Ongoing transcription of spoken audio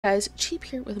Guys, Cheap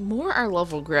here with more Our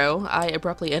Love Will Grow. I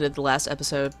abruptly ended the last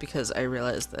episode because I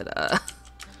realized that,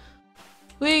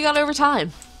 we got over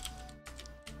time.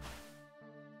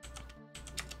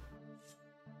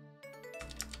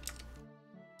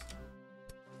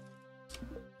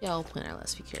 Yeah, I'll plant our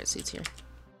last few carrot seeds here.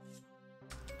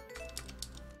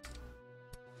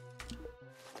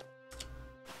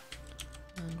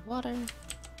 And water.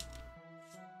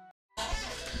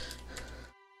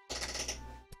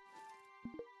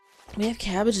 We have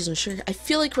cabbages and sugar. I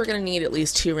feel like we're gonna need at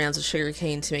least 2 rounds of sugar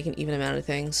cane to make an even amount of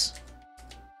things.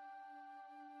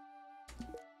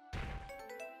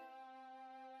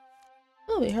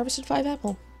 Oh, we harvested 5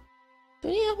 apple. Do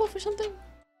we need apple for something?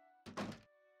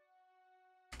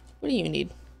 What do you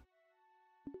need?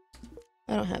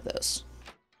 I don't have those.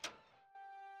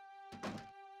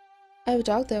 I have a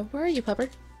dog though. Where are you, pupper?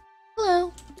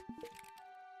 Hello.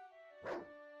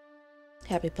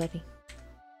 Happy puppy.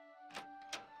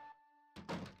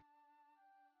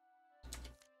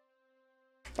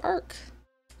 Bark.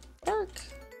 Bark.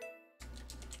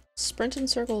 Sprint in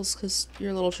circles because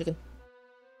you're a little chicken.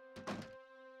 Alright,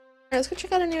 let's go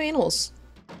check out our new animals.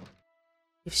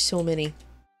 We have so many.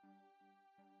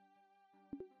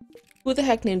 Who the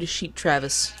heck named a sheep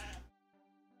Travis?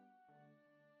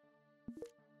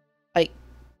 I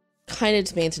kind of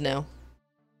demand to know.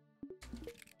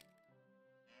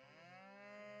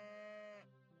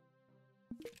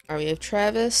 Alright, we have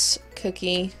Travis,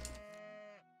 Cookie,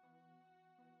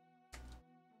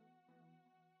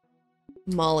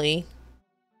 Molly.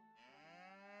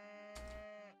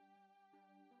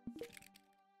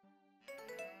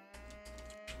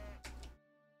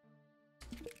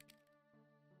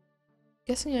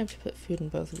 Guessing I have to put food in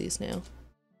both of these now.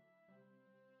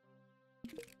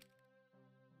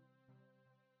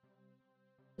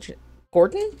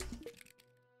 Gordon?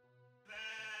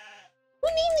 Who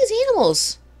named these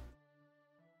animals?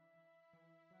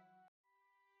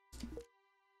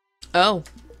 Oh.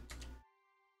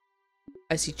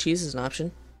 I see cheese as an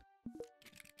option.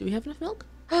 Do we have enough milk?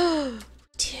 Oh, we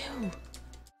do.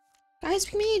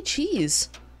 Guys, we made cheese.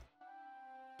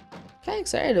 Kinda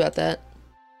excited about that.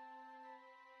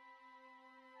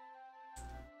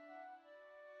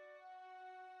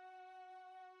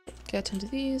 Got 10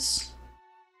 of these.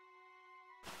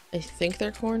 I think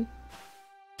they're corn.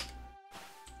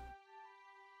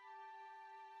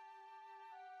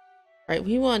 Alright,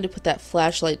 we wanted to put that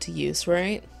flashlight to use,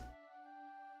 right?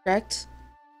 Correct?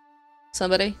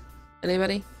 Somebody?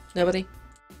 Anybody? Nobody?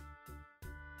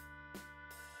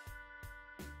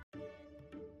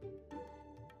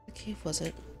 What cave was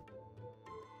it?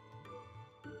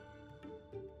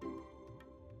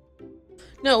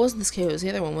 No, it wasn't this cave, it was the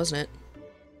other one, wasn't it?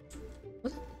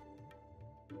 Was it?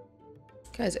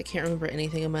 Guys, I can't remember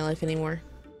anything in my life anymore.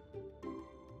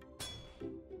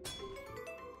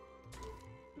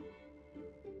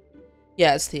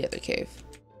 Yeah, it's the other cave.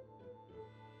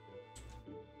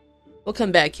 We'll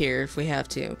come back here if we have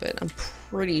to, but I'm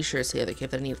pretty sure it's the other cave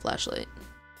that I need a flashlight.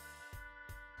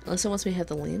 Unless it wants me to have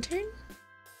the lantern?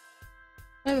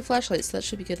 I have a flashlight, so that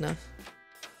should be good enough.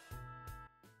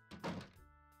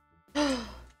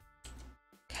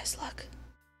 Guys, look.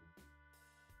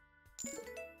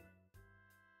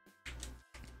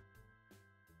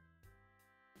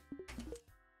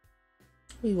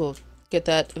 We will get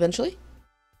that eventually.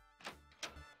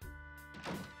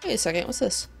 Wait a second, what's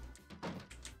this?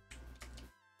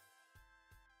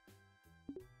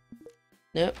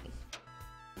 Nope.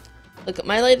 Look,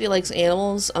 my lady likes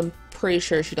animals. I'm pretty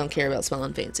sure she don't care about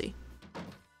smelling fancy.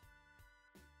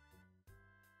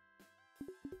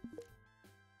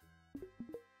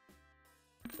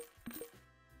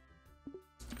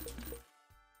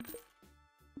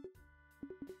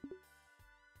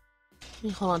 Let me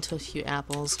hold on to a few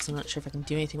apples because I'm not sure if I can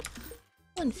do anything.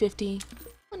 150.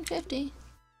 150.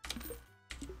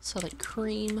 So like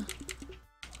cream.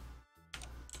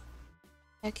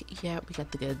 Heck yeah, we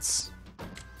got the goods. I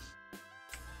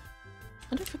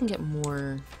wonder if we can get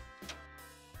more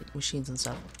like, machines and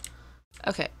stuff.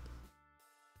 Okay.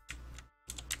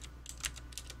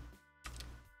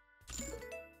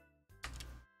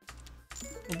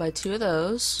 We'll buy 2 of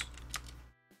those.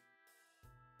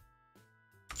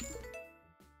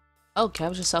 Oh,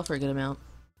 cabbages sell for a good amount.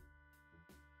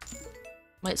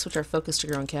 Might switch our focus to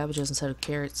growing cabbages instead of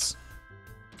carrots.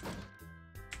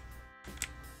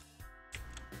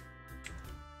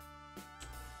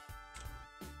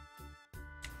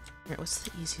 Alright, what's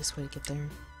the easiest way to get there?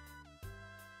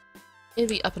 It'd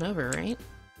be up and over, right?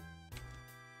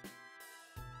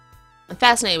 I'm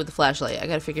fascinated with the flashlight. I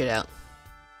gotta figure it out.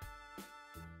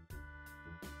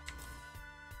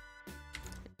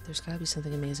 There's gotta be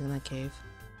something amazing in that cave.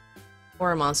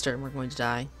 Or a monster and we're going to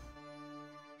die.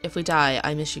 If we die,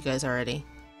 I miss you guys already.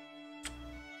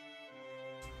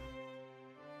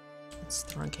 It's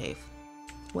the wrong cave.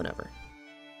 Whatever.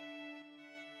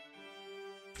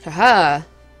 Haha!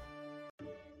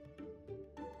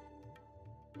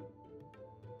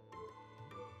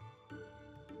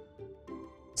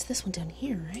 It's this one down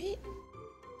here, right?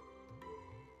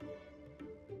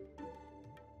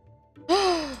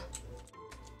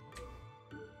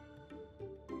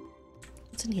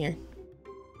 What's in here?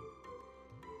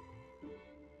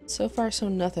 So far, so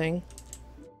nothing.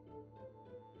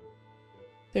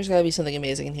 There's gotta be something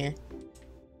amazing in here.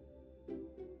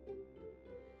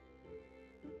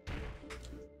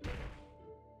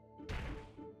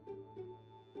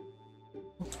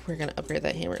 We're gonna upgrade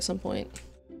that hammer at some point.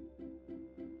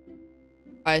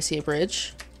 I see a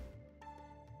bridge.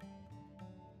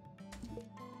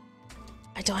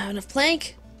 I don't have enough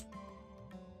plank!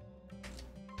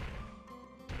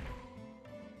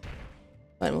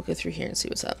 Fine, we'll go through here and see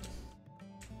what's up.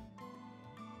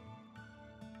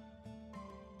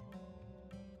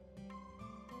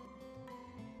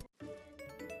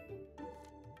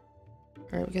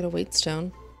 Alright, we got a weight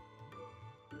stone.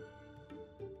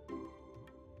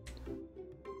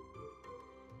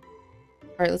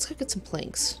 Alright, let's go get some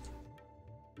planks.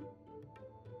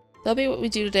 That'll be what we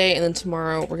do today, and then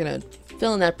tomorrow we're gonna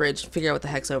fill in that bridge and figure out what the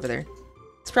heck's over there.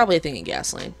 It's probably a thing in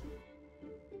gasoline.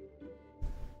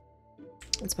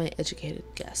 That's my educated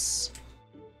guess.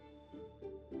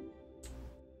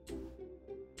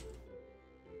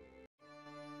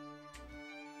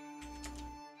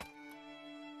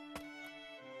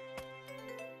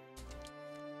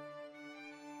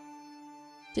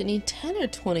 Did it need 10 or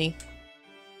 20?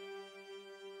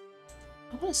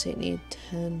 I want to say it needed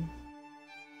 10.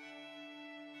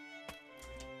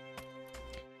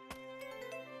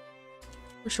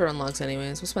 We're short on logs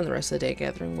anyways. We'll spend the rest of the day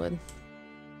gathering wood.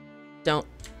 Don't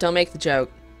make the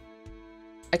joke.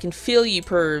 I can feel you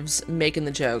pervs making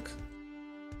the joke.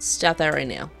 Stop that right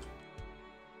now.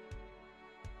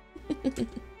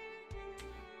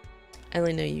 I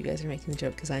only know you guys are making the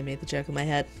joke because I made the joke in my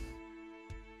head.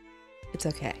 It's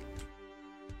okay.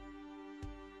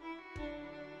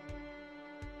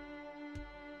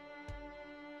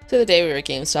 So the day we were at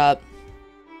GameStop,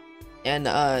 and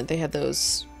they had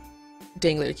those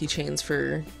dangler keychains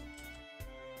for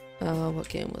what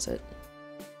game was it?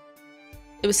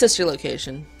 It was Sister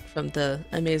Location from the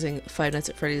amazing Five Nights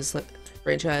at Freddy's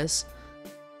franchise.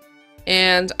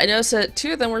 And I noticed that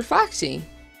 2 of them were Foxy.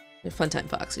 Funtime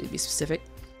Foxy, to be specific.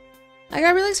 I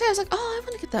got really excited. I was like, oh, I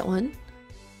want to get that one.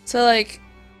 So, like,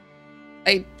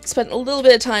 I spent a little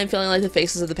bit of time filling like the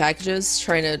faces of the packages,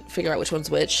 trying to figure out which one's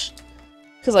which.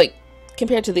 Because, like,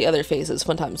 compared to the other faces,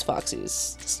 Funtime's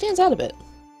Foxy's stands out a bit.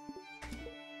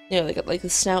 You know, they got, like,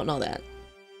 the snout and all that.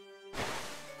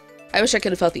 I wish I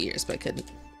could have felt the ears, but I couldn't.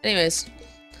 Anyways.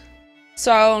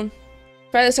 So,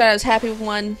 Friday started, I was happy with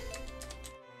one.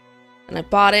 And I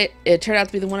bought it. It turned out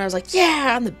to be the one I was like,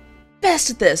 yeah, I'm the best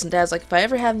at this. And Dad's like, if I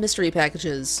ever have mystery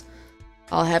packages,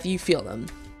 I'll have you feel them.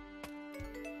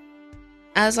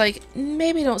 I was like,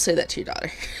 maybe don't say that to your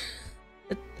daughter.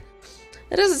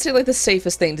 It doesn't seem like the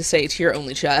safest thing to say to your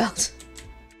only child.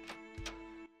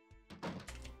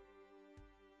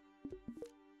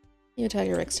 You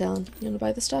Tiger Rex Talon, you wanna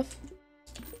buy the stuff?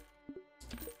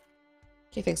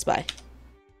 Okay, thanks, bye.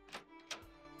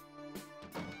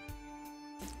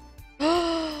 We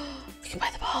can buy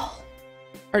the ball.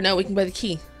 Or no, we can buy the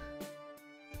key.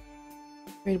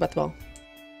 Read about the ball.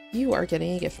 You are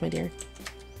getting a gift, my dear.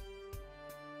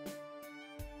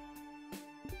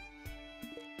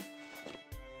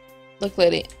 Look,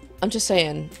 lady, I'm just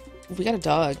saying, we got a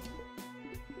dog.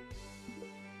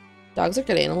 Dogs are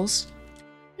good animals.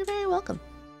 You're very welcome.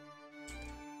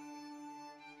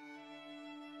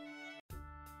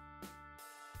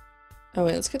 Oh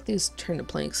wait, let's get these turned to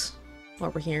planks while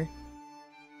we're here.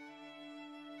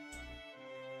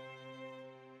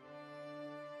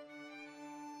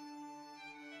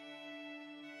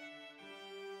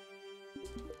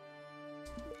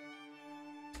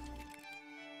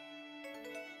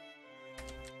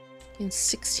 In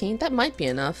 16? That might be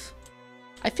enough.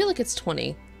 I feel like it's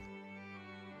 20.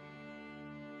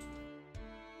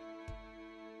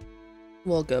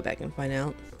 We'll go back and find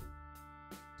out.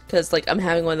 Because, like, I'm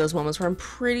having one of those moments where I'm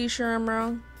pretty sure I'm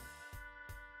wrong.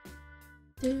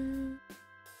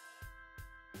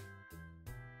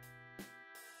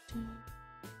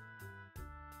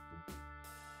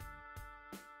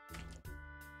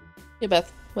 Hey,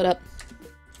 Beth. What up?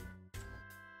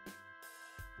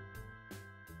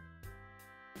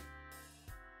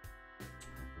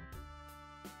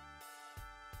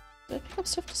 Did I pick up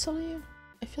stuff to sell to you?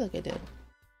 I feel like I did.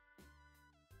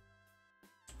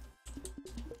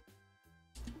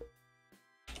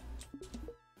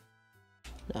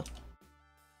 No.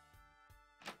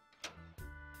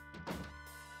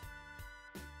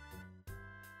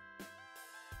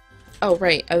 Oh,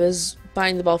 right. I was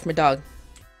buying the ball for my dog.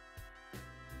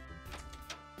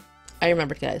 I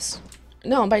remembered, guys.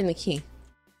 No, I'm buying the key.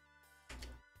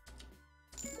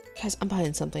 Guys, I'm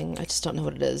buying something. I just don't know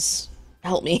what it is.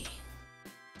 Help me.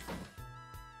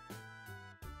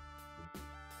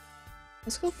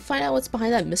 Let's go find out what's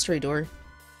behind that mystery door.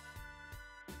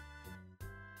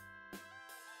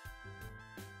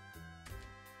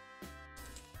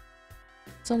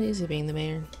 It's not easy being the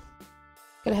mayor.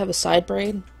 Gotta have a side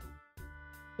braid.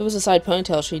 If it was a side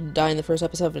ponytail, she'd die in the first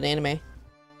episode of an anime.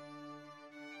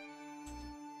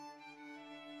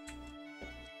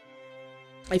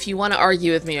 If you want to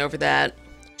argue with me over that,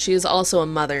 she is also a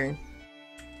mother.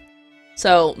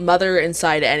 So, mother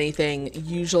inside anything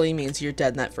usually means you're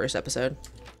dead in that first episode.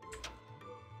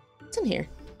 What's in here?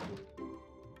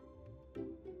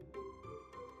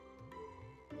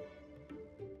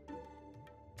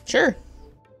 Sure.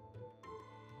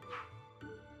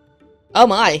 Oh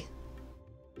my.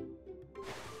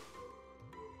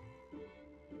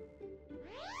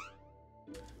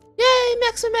 Yay,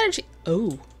 maximum energy.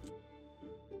 Oh.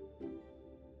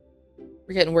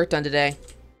 We're getting work done today.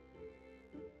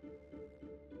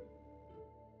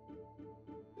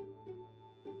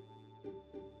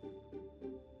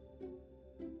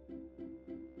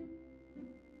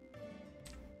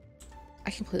 I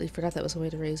completely forgot that was a way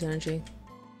to raise energy.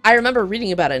 I remember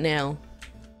reading about it now.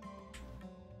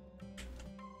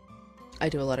 I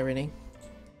do a lot of reading.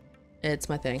 It's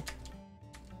my thing.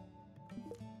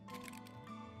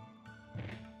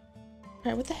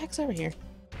 Alright, what the heck's over here?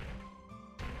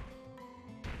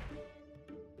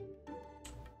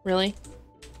 Really?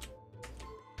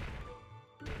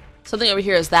 Something over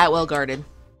here is that well guarded.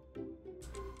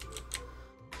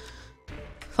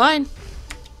 Fine.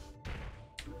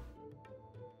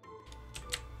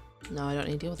 No, I don't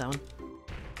need to deal with that one.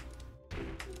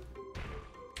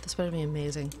 This better be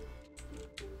amazing.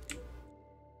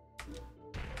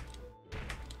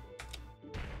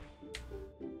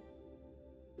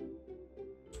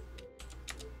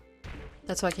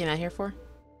 That's what I came out here for?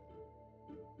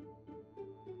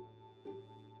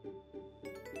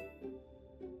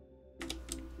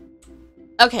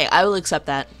 Okay, I will accept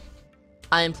that.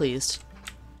 I am pleased.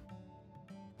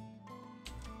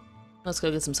 Let's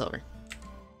go get some silver.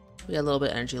 We got a little bit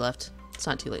of energy left. It's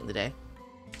not too late in the day.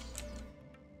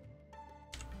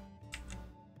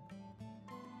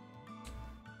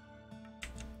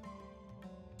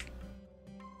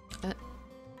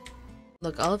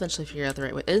 Look, I'll eventually figure out the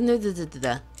right way.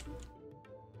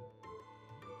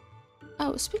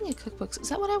 Oh, speaking of cookbooks, is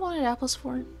that what I wanted apples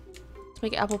for? To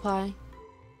make apple pie?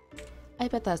 I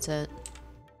bet that's it.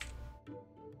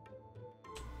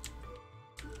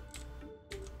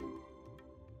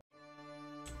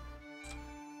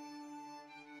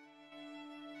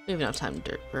 We have enough time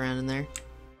to dirt around in there.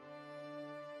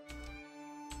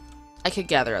 I could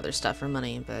gather other stuff for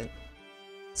money, but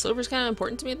silver's kind of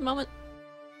important to me at the moment.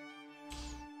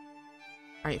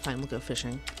 Alright, fine, we'll go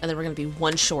fishing. And then we're gonna be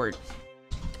one short.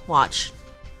 Watch.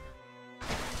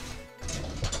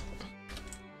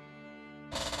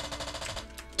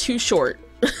 Too short.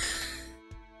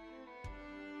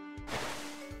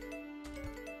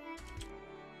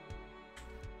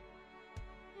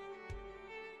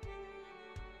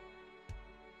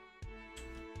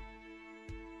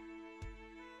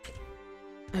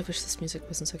 I wish this music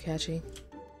wasn't so catchy.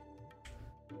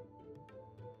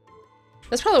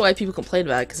 That's probably why people complain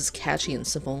about it, because it's catchy and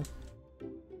simple.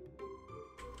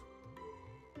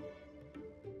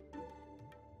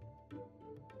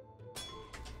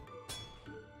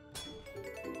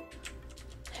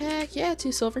 Heck yeah,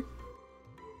 2 silver.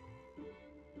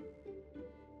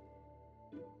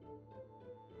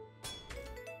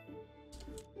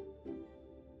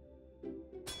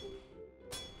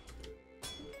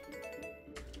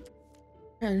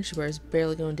 Our energy bar is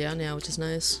barely going down now, which is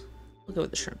nice. We'll go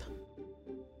with the shrimp.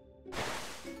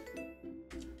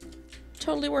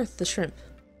 Totally worth the shrimp.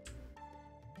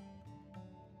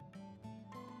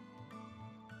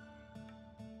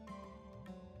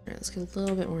 Alright, let's get a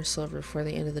little bit more silver before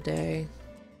the end of the day.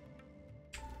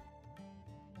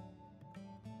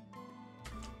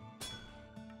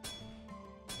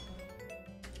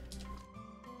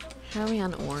 How are we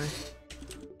on ore?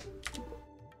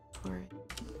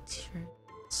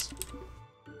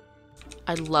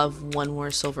 I love one more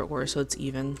silver ore so it's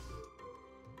even.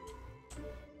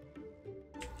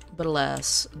 But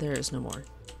alas, there is no more.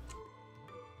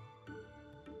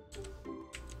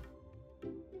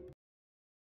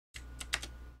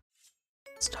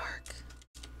 It's dark.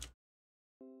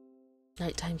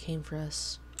 Nighttime came for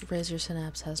us. Razor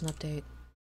Synapse has an update.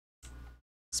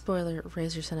 Spoiler,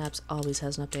 Razor Synapse always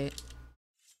has an update.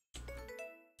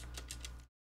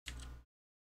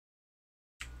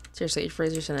 Seriously, if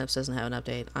Razor Synapse doesn't have an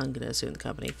update, I'm gonna assume the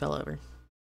company fell over.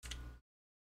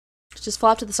 It just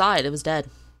flopped to the side. It was dead.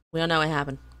 We don't know what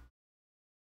happened.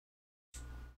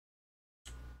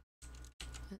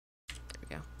 There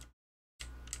we go.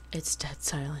 It's dead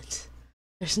silent.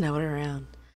 There's no one around.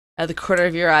 At the corner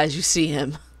of your eyes, you see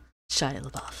him. Shia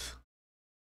LaBeouf.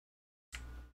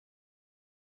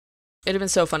 It'd have been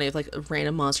so funny if, like, a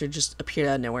random monster just appeared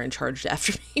out of nowhere and charged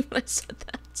after me when I said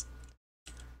that.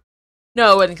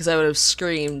 No, it wouldn't, because I would have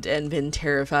screamed and been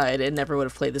terrified and never would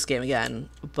have played this game again.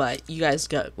 But you guys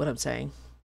got what I'm saying.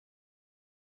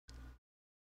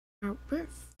 We're at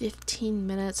 15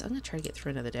 minutes. I'm going to try to get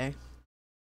through another day.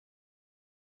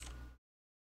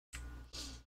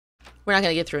 We're not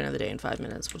going to get through another day in 5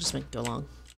 minutes. We'll just make it go long.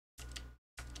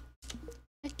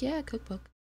 Heck yeah, cookbook.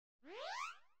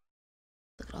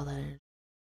 Look at all that energy.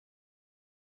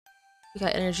 We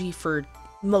got energy for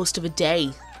most of a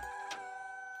day.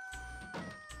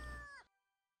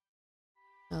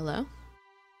 Hello?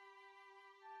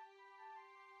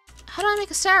 How do I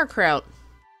make a sauerkraut?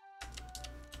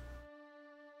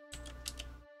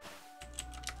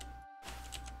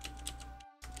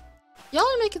 Y'all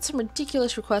are making some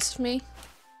ridiculous requests of me.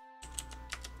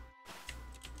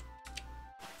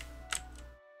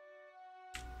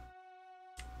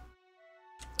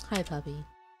 Hi, puppy.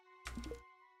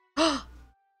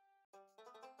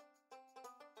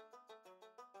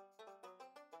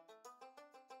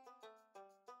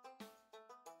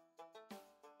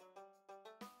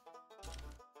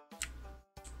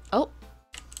 Oh.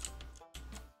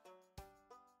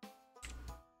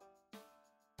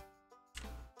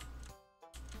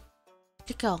 Where'd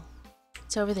it go?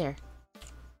 It's over there.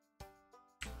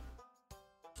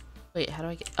 Wait, how do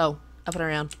I get... Oh, up and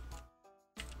around.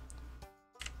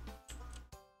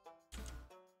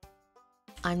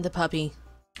 I'm the puppy.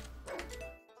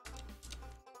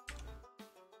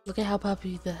 Look at how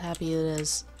happy it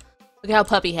is. Look at how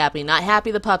puppy happy. Not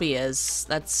happy the puppy is.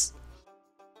 That's...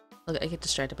 Look, I get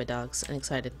distracted by dogs and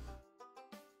excited.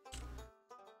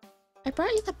 I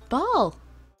brought you the ball.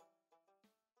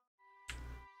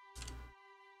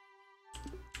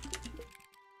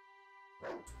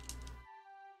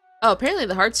 Oh, apparently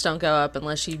the hearts don't go up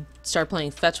unless you start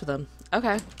playing fetch with them.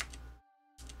 Okay.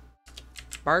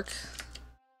 Bark.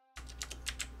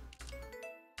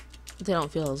 They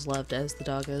don't feel as loved as the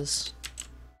dog is.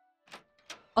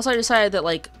 Also, I decided that,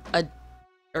 like, a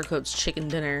air quotes chicken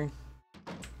dinner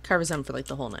covers them for, like,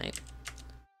 the whole night.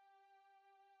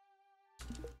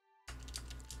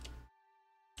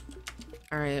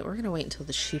 Alright, we're gonna wait until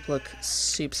the sheep look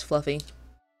soup's fluffy.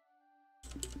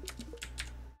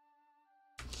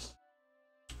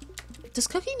 Does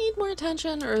Cookie need more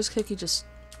attention, or is Cookie just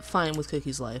fine with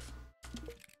Cookie's life?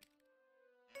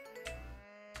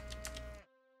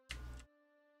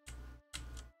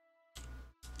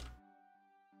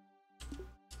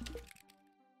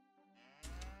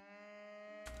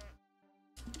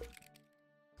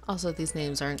 Also, these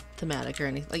names aren't thematic or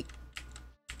anything. Like,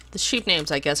 the sheep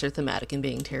names, I guess, are thematic and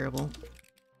being terrible.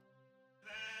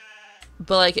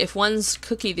 But, like, if one's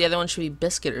Cookie, the other one should be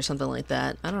Biscuit or something like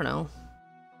that. I don't know.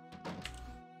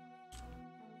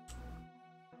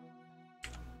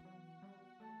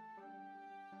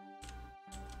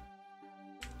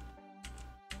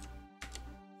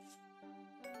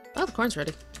 Oh, the corn's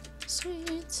ready.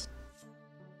 Sweet.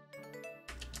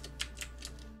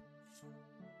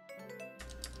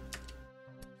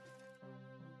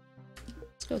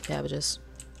 Let's go with cabbages.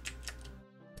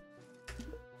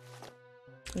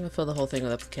 I'm gonna fill the whole thing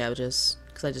with cabbages,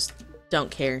 because I just don't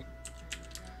care.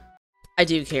 I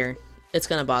do care. It's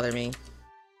gonna bother me.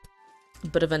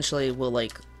 But eventually we'll,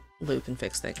 like, loop and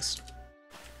fix things.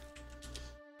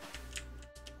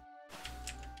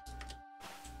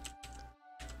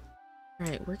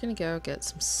 Alright, we're gonna go get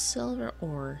some silver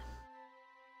ore.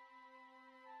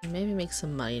 And maybe make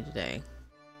some money today.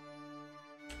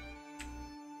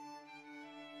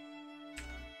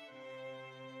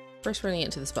 First, we're gonna get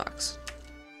into this box.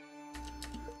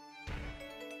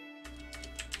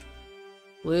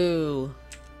 Woo.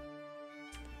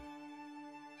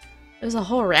 There's a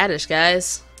whole radish,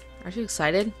 guys. Aren't you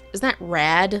excited? Isn't that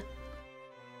rad?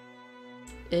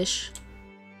 Ish.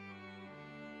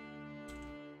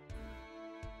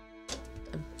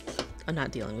 I'm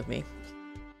not dealing with me.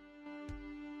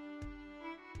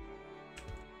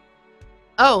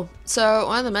 Oh, so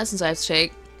one of the medicines I have to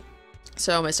take,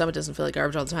 so my stomach doesn't feel like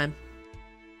garbage all the time.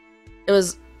 It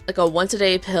was like a once a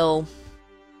day pill.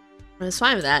 I was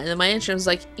fine with that. And then my insurance was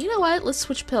like, you know what? Let's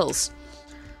switch pills.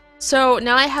 So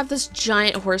now I have this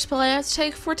giant horse pill I have to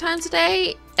take 4 times a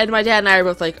day. And my dad and I are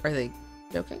both like, are they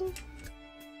joking?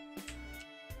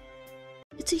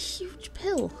 It's a huge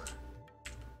pill.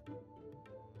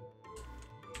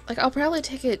 Like, I'll probably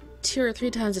take it 2 or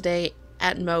 3 times a day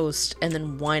at most, and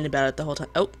then whine about it the whole time.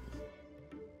 Oh.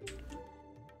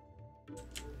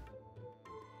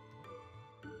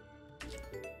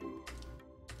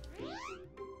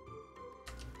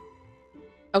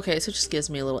 Okay, so it just gives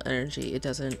me a little energy. It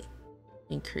doesn't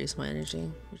increase my energy,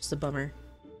 which is a bummer.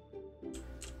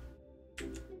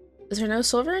 Is there no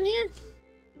silver in here?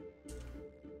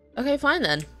 Okay, fine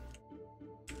then.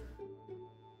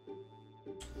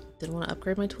 Didn't want to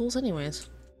upgrade my tools anyways.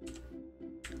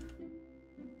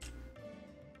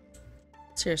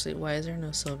 Seriously, why is there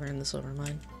no silver in the silver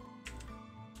mine?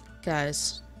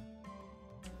 Guys.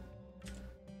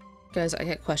 Guys, I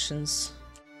got questions.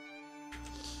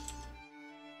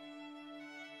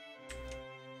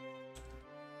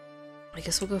 I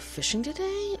guess we'll go fishing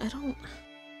today? I don't...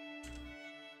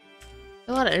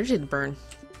 A lot of energy to burn.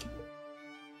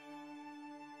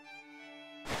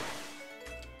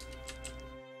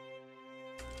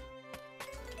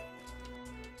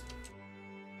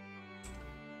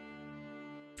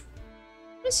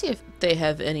 Let me see if they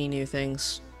have any new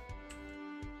things.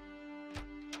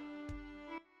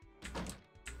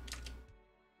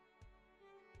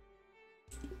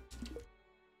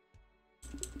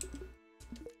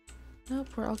 Nope,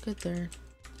 we're all good there.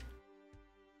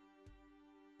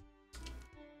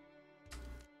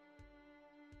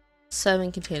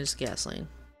 Seven containers of gasoline.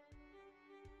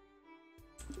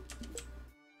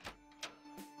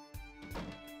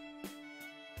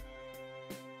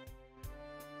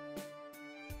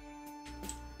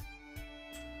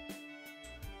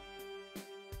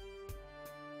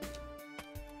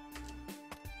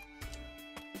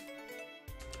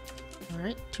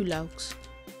 Alright, 2 logs.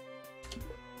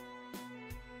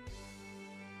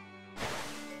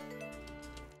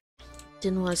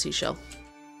 Didn't want a seashell.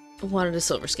 Wanted a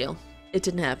silver scale. It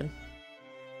didn't happen.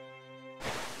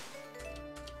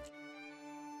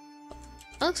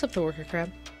 I'll accept the worker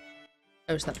crab.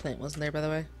 I wish that plant wasn't there, by the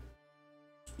way.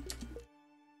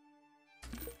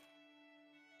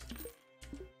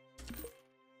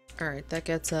 Alright, that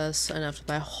gets us enough to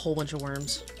buy a whole bunch of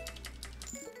worms.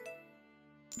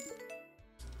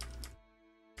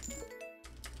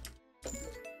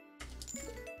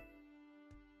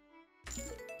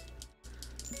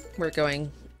 We're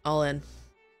going all in.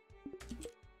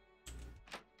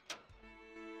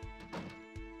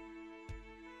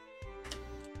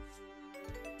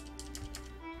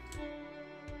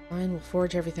 Fine, we'll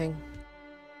forge everything.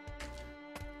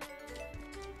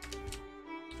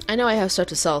 I know I have stuff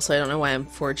to sell, so I don't know why I'm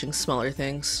forging smaller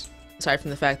things. Aside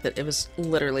from the fact that it was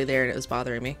literally there and it was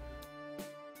bothering me.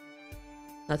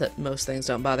 Not that most things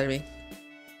don't bother me.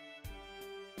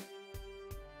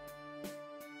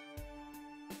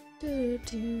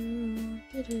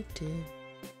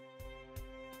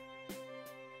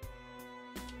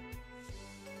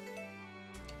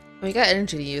 We got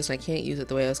energy to use and I can't use it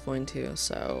the way I was going to,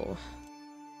 so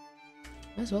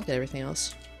might as well get everything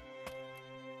else.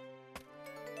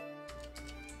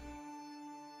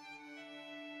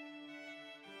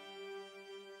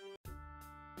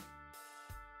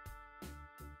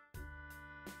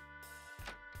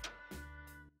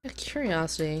 A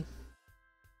curiosity.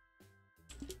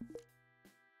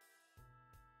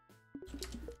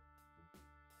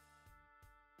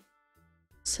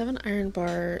 Seven iron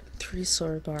bar, 3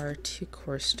 silver bar, 2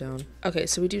 coarse stone. Okay,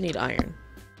 so we do need iron.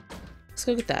 Let's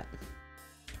go get that.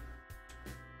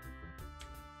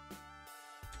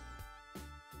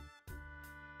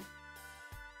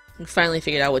 We finally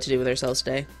figured out what to do with ourselves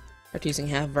today. After using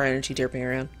half of our energy derping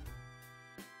around.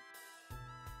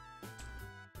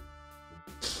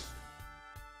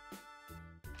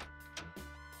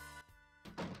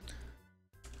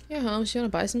 Yeah, Holmes, you wanna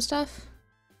buy some stuff?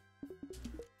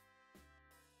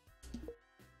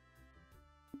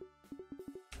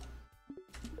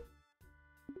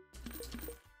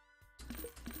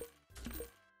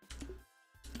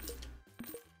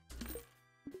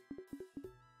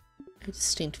 I have a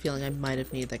distinct feeling I might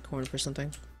have needed that corn for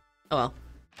something. Oh well.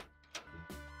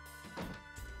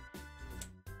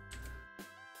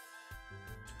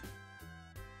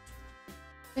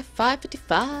 At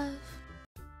 5:55.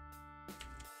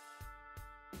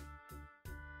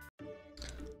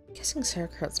 Guessing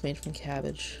sauerkraut's made from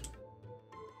cabbage.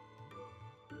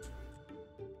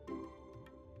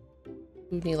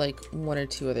 We need like 1 or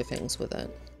 2 other things with it.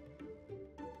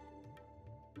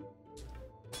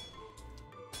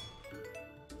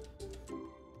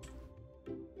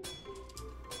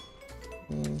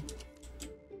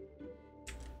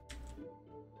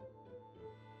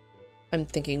 I'm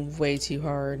thinking way too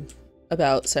hard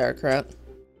about sauerkraut.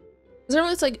 Is there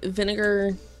always like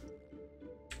vinegar,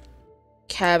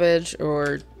 cabbage,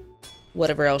 or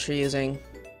whatever else you're using?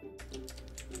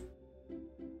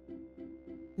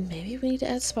 Maybe we need to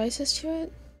add spices to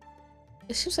it?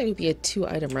 It seems like it would be a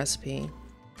 2-item recipe.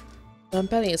 But I'm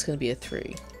betting it's going to be a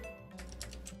 3.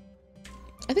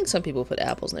 I think some people put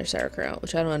apples in their sauerkraut,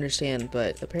 which I don't understand,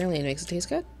 but apparently it makes it taste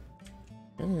good.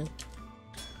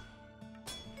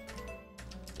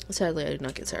 Sadly, I do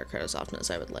not get sauerkraut as often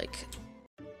as I would like.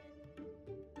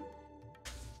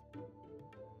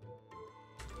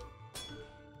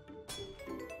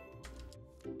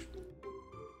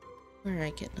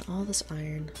 Alright, getting all this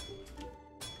iron.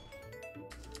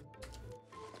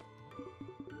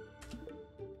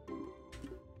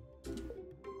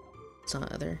 It's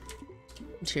not other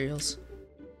materials.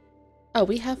 Oh,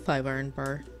 we have 5 iron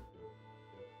bar.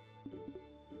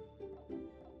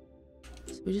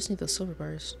 So we just need those silver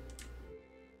bars.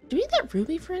 Do we need that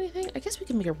ruby for anything? I guess we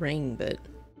can make a ring, but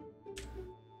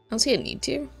I don't see a need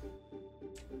to.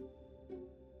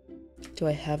 Do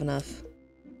I have enough?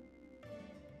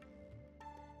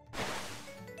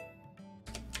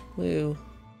 Woo.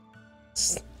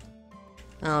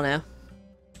 I don't know.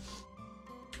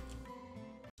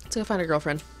 Let's go find a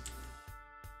girlfriend.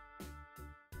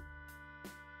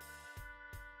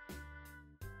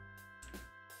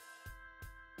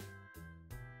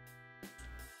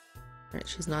 Alright,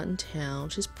 she's not in town.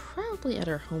 She's probably at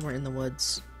her home or in the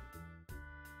woods.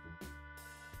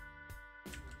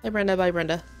 Hey Brenda, bye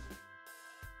Brenda.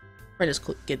 Brenda's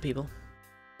good people.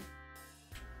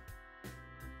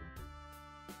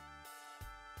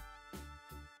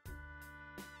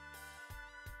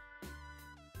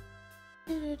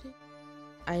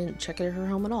 I didn't check her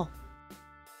home at all.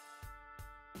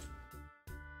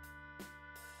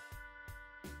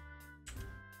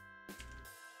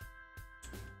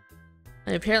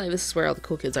 And apparently this is where all the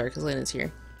cool kids are, because Lena's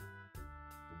here.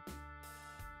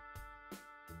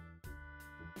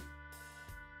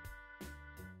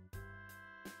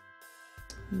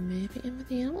 Maybe in with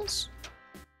the animals?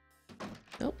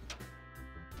 Nope.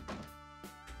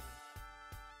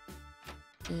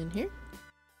 In here?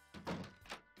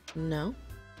 No.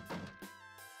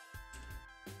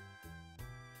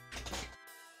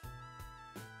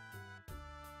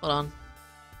 Hold on.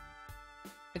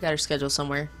 I got her scheduled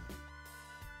somewhere.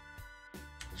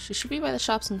 She should be by the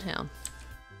shops in town.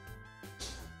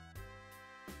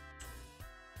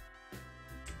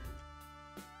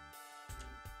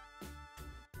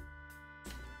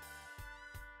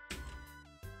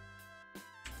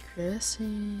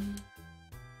 Chrissy,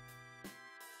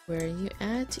 where are you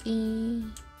at, E?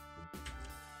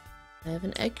 I have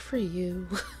an egg for you.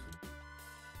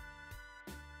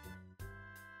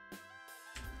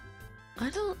 I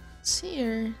don't see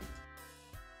her. Is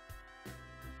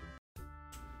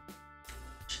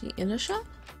she in a shop?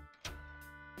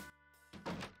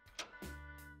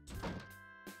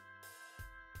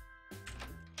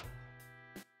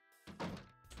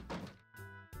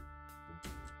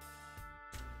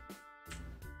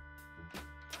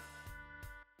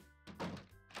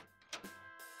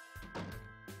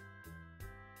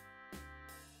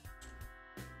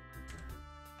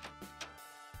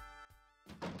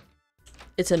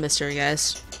 It's a mystery,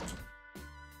 guys.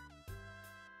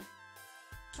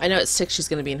 I know at 6 she's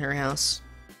gonna be in her house.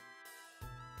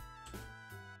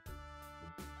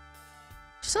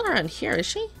 She's not around here, is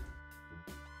she?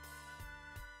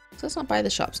 So let's not buy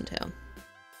the shops in town.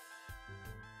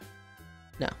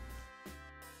 No.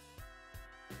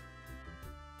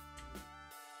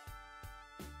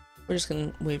 We're just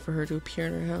gonna wait for her to appear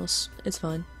in her house. It's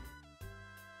fine.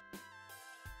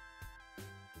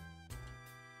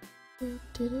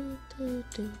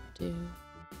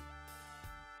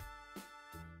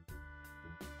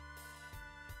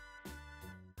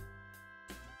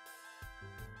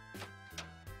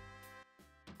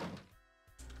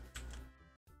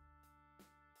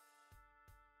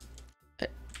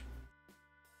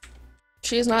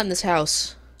 She is not in this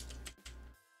house.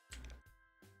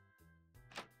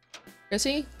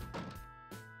 Chrissy?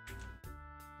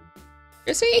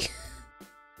 Chrissy?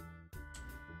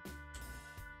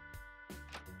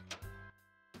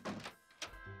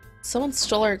 Someone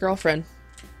stole our girlfriend.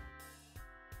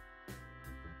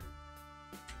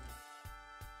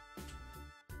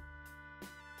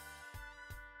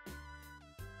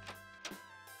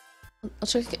 I'll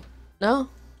check it. No?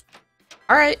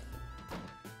 Alright.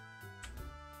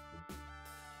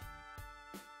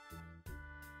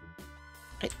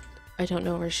 I don't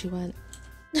know where she went.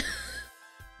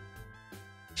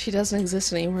 She doesn't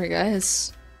exist anymore,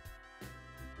 guys.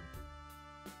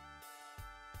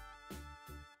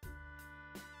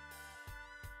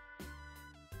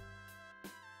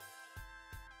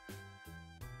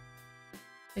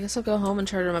 I guess I'll go home and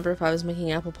try to remember if I was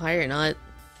making apple pie or not.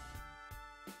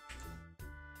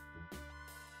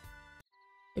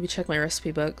 Maybe check my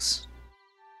recipe books.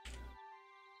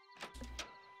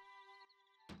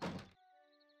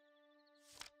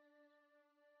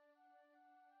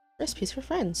 Recipes for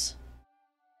friends.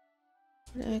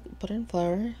 Egg, butter and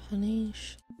flour, honey,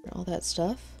 sugar, all that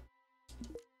stuff.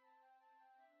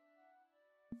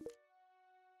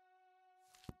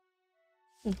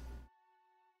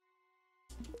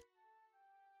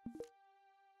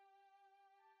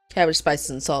 Cabbage, spices,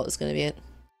 and salt is gonna be it.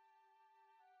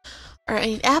 Alright, I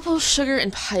need apple, sugar,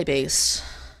 and pie base.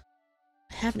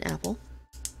 I have an apple.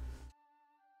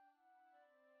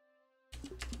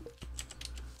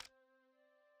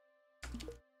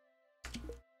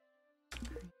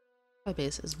 Pie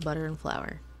base is butter and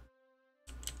flour.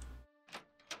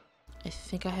 I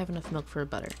think I have enough milk for a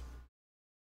butter.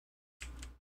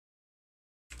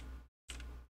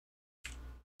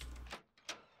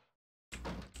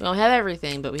 We don't have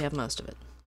everything, but we have most of it.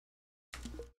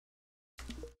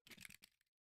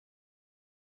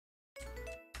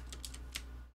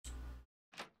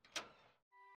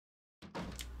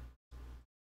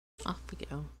 Off we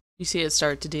go. You see it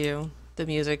start to do the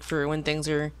music for when things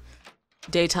are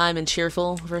daytime and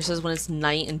cheerful versus when it's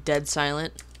night and dead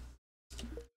silent.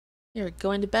 You're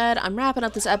going to bed. I'm wrapping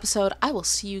up this episode. I will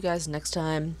see you guys next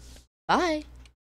time. Bye!